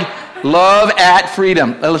 Hashtag love at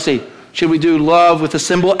freedom. Let's see. Should we do love with a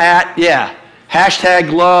symbol at? Yeah.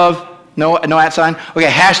 Hashtag love. No at sign. Okay.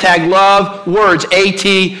 Hashtag love words at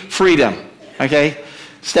freedom. Okay.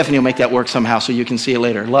 Stephanie will make that work somehow so you can see it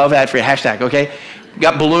later. Love at freedom. Hashtag. Okay.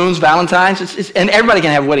 Got balloons, Valentine's, and everybody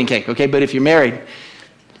can have wedding cake. Okay. But if you're married,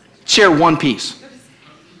 share one piece.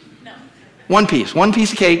 One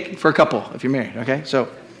piece of cake for a couple if you're married, okay? So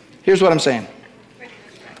here's what I'm saying.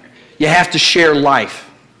 You have to share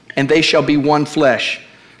life, and they shall be one flesh.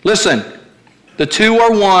 Listen, the two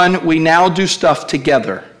are one. We now do stuff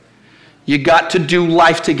together. You got to do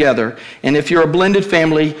life together. And if you're a blended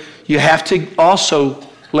family, you have to also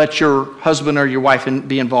let your husband or your wife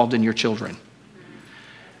be involved in your children.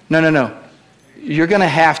 No. You're going to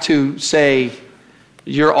have to say,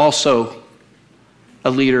 you're also a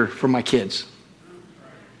leader for my kids.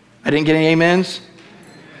 I didn't get any amens.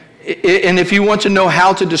 And if you want to know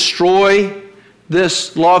how to destroy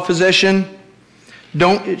this law of possession,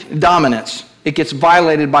 dominance. It gets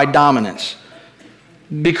violated by dominance.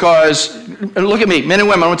 Because, look at me, men and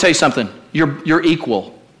women, I want to tell you something. You're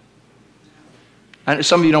equal. And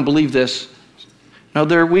some of you don't believe this. No,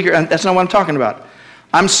 they're weaker. And that's not what I'm talking about.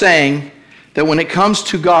 I'm saying that when it comes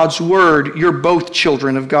to God's word, you're both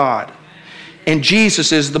children of God. And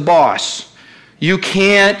Jesus is the boss. You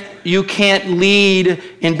can't lead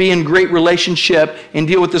and be in great relationship and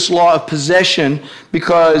deal with this law of possession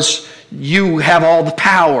because you have all the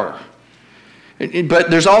power.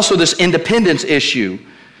 But there's also this independence issue,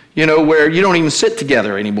 where you don't even sit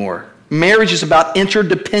together anymore. Marriage is about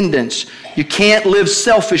interdependence. You can't live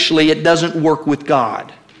selfishly. It doesn't work with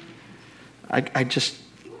God.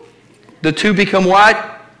 The two become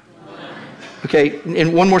what? Okay,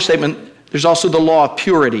 and one more statement. There's also the law of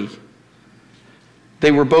purity.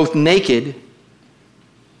 They were both naked.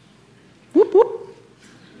 Whoop, whoop.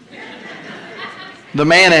 The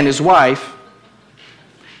man and his wife,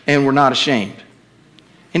 and were not ashamed.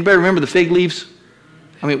 Anybody remember the fig leaves?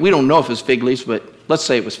 I mean, we don't know if it was fig leaves, but let's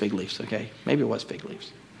say it was fig leaves, okay? Maybe it was fig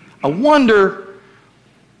leaves. I wonder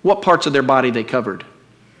what parts of their body they covered.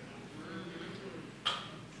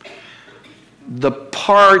 The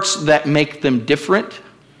parts that make them different,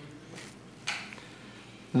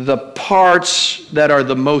 the parts that are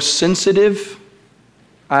the most sensitive.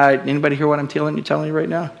 Anybody hear what I'm telling you right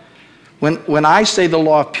now? When I say the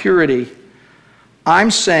law of purity, I'm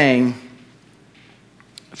saying,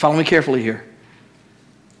 follow me carefully here.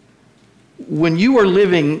 When you are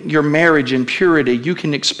living your marriage in purity, you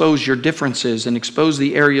can expose your differences and expose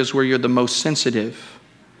the areas where you're the most sensitive.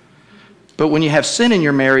 But when you have sin in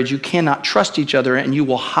your marriage, you cannot trust each other and you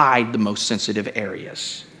will hide the most sensitive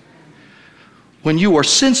areas. When you are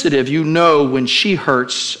sensitive, you know when she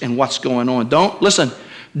hurts and what's going on.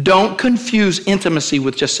 Don't confuse intimacy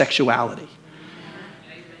with just sexuality.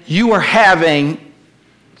 You are having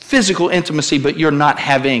physical intimacy, but you're not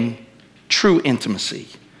having true intimacy.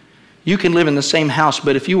 You can live in the same house,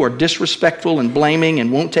 but if you are disrespectful and blaming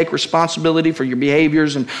and won't take responsibility for your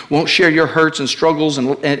behaviors and won't share your hurts and struggles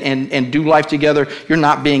and do life together, you're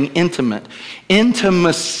not being intimate.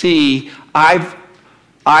 Intimacy, I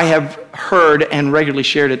have heard and regularly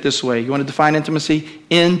shared it this way. You want to define intimacy?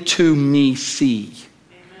 Intimacy.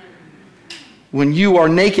 When you are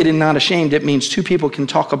naked and not ashamed, it means two people can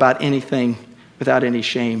talk about anything without any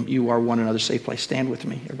shame. You are one another's safe place. Stand with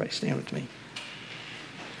me. Everybody stand with me.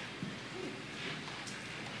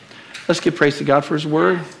 Let's give praise to God for His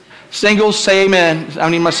word. Singles, say amen. I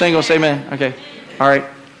need my singles, say amen. Okay. All right.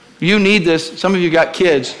 You need this. Some of you got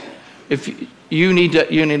kids. If you need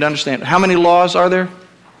to understand. How many laws are there?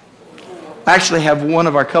 I actually have one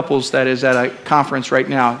of our couples that is at a conference right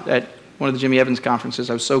now, at one of the Jimmy Evans conferences.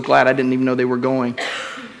 I was so glad I didn't even know they were going.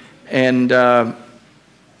 And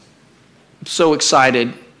so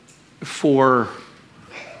excited for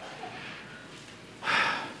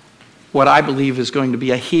what I believe is going to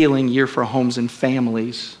be a healing year for homes and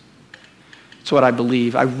families. That's what I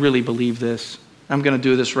believe. I really believe this. I'm going to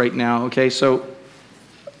do this right now, okay? So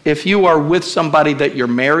if you are with somebody that you're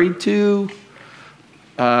married to,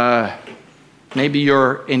 maybe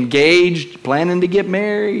you're engaged, planning to get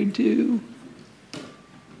married to,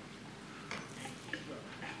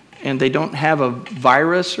 and they don't have a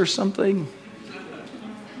virus or something?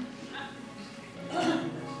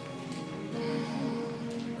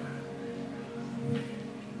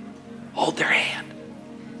 Hold their hand.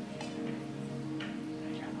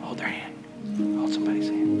 Hold their hand. Hold somebody's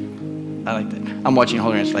hand. I like that. I'm watching you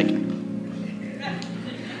hold their hands like.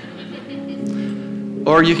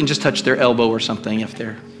 Or you can just touch their elbow or something if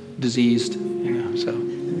they're diseased. So.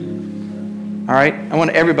 All right? I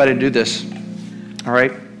want everybody to do this. All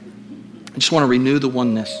right? I just want to renew the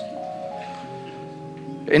oneness.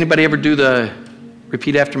 Anybody ever do the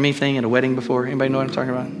repeat after me thing at a wedding before? Anybody know what I'm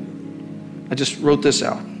talking about? I just wrote this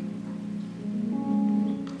out.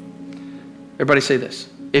 Everybody say this.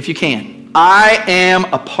 If you can. I am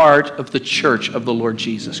a part of the church of the Lord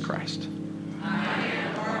Jesus Christ.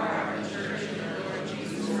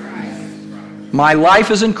 My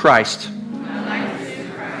life is in Christ.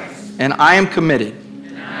 And I am committed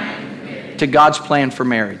to God's plan for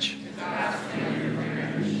marriage.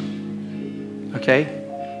 Okay?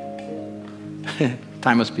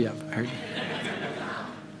 Time must be up. I heard you.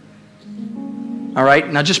 All right,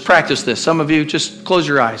 now just practice this. Some of you, just close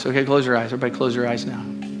your eyes. Okay, close your eyes. Everybody close your eyes now.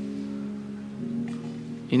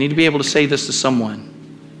 You need to be able to say this to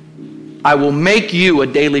someone. I will make you a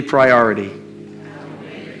daily priority.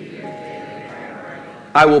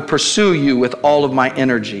 I will pursue you with all of my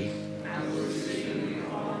energy.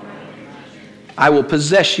 I will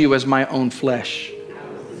possess you as my own flesh.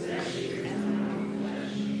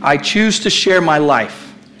 I choose to share my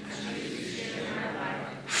life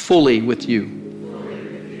fully with you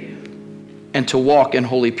and to walk in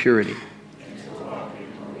holy purity.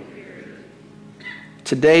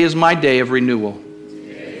 Today is my day of renewal.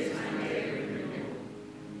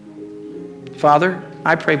 Father,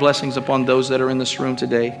 I pray blessings upon those that are in this room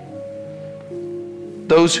today.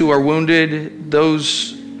 Those who are wounded,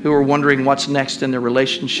 those who are wondering what's next in their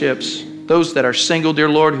relationships, those that are single, dear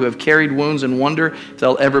Lord, who have carried wounds and wonder if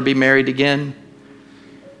they'll ever be married again.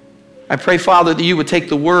 I pray, Father, that you would take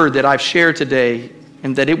the word that I've shared today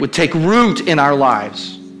and that it would take root in our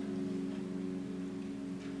lives.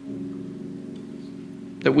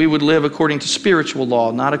 That we would live according to spiritual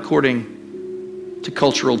law, not according to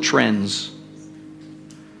cultural trends.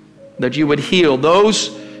 That you would heal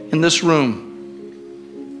those in this room.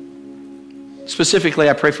 Specifically,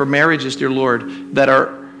 I pray for marriages, dear Lord, that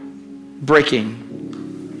are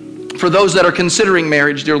breaking. For those that are considering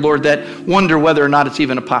marriage, dear Lord, that wonder whether or not it's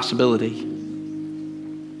even a possibility.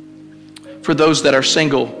 For those that are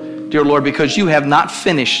single, dear Lord, because you have not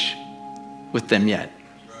finished with them yet.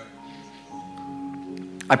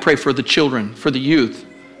 I pray for the children, for the youth,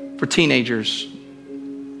 for teenagers,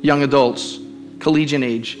 young adults, collegiate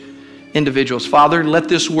age individuals. Father, let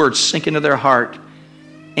this word sink into their heart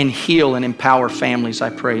and heal and empower families, I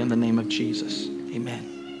pray, in the name of Jesus. Amen.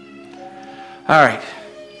 All right.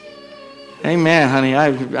 Amen, honey.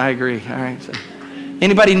 I agree. All right. So,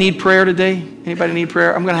 anybody need prayer today? Anybody need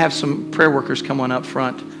prayer? I'm going to have some prayer workers come on up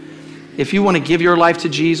front. If you want to give your life to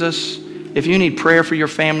Jesus, if you need prayer for your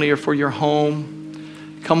family or for your home,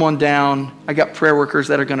 come on down. I got prayer workers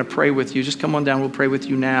that are going to pray with you. Just come on down. We'll pray with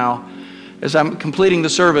you now. As I'm completing the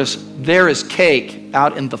service, there is cake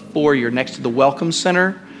out in the foyer next to the Welcome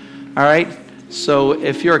Center. All right? So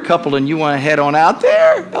if you're a couple and you want to head on out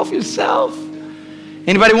there, help yourself.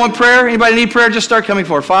 Anybody want prayer? Anybody need prayer? Just start coming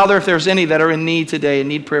forward. Father, if there's any that are in need today and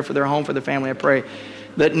need prayer for their home, for their family, I pray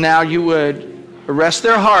that now you would arrest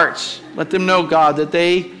their hearts. Let them know, God, that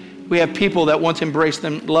we have people that want to embrace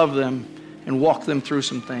them, love them, and walk them through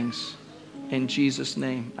some things. In Jesus'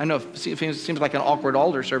 name. I know it seems like an awkward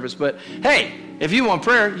altar service, but hey, if you want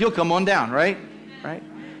prayer, you'll come on down, right? Right?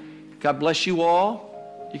 God bless you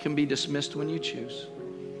all. You can be dismissed when you choose.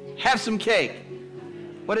 Have some cake.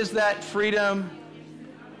 What is that? Freedom.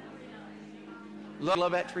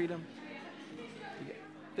 Love at freedom.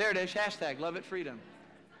 There it is. Hashtag love at freedom.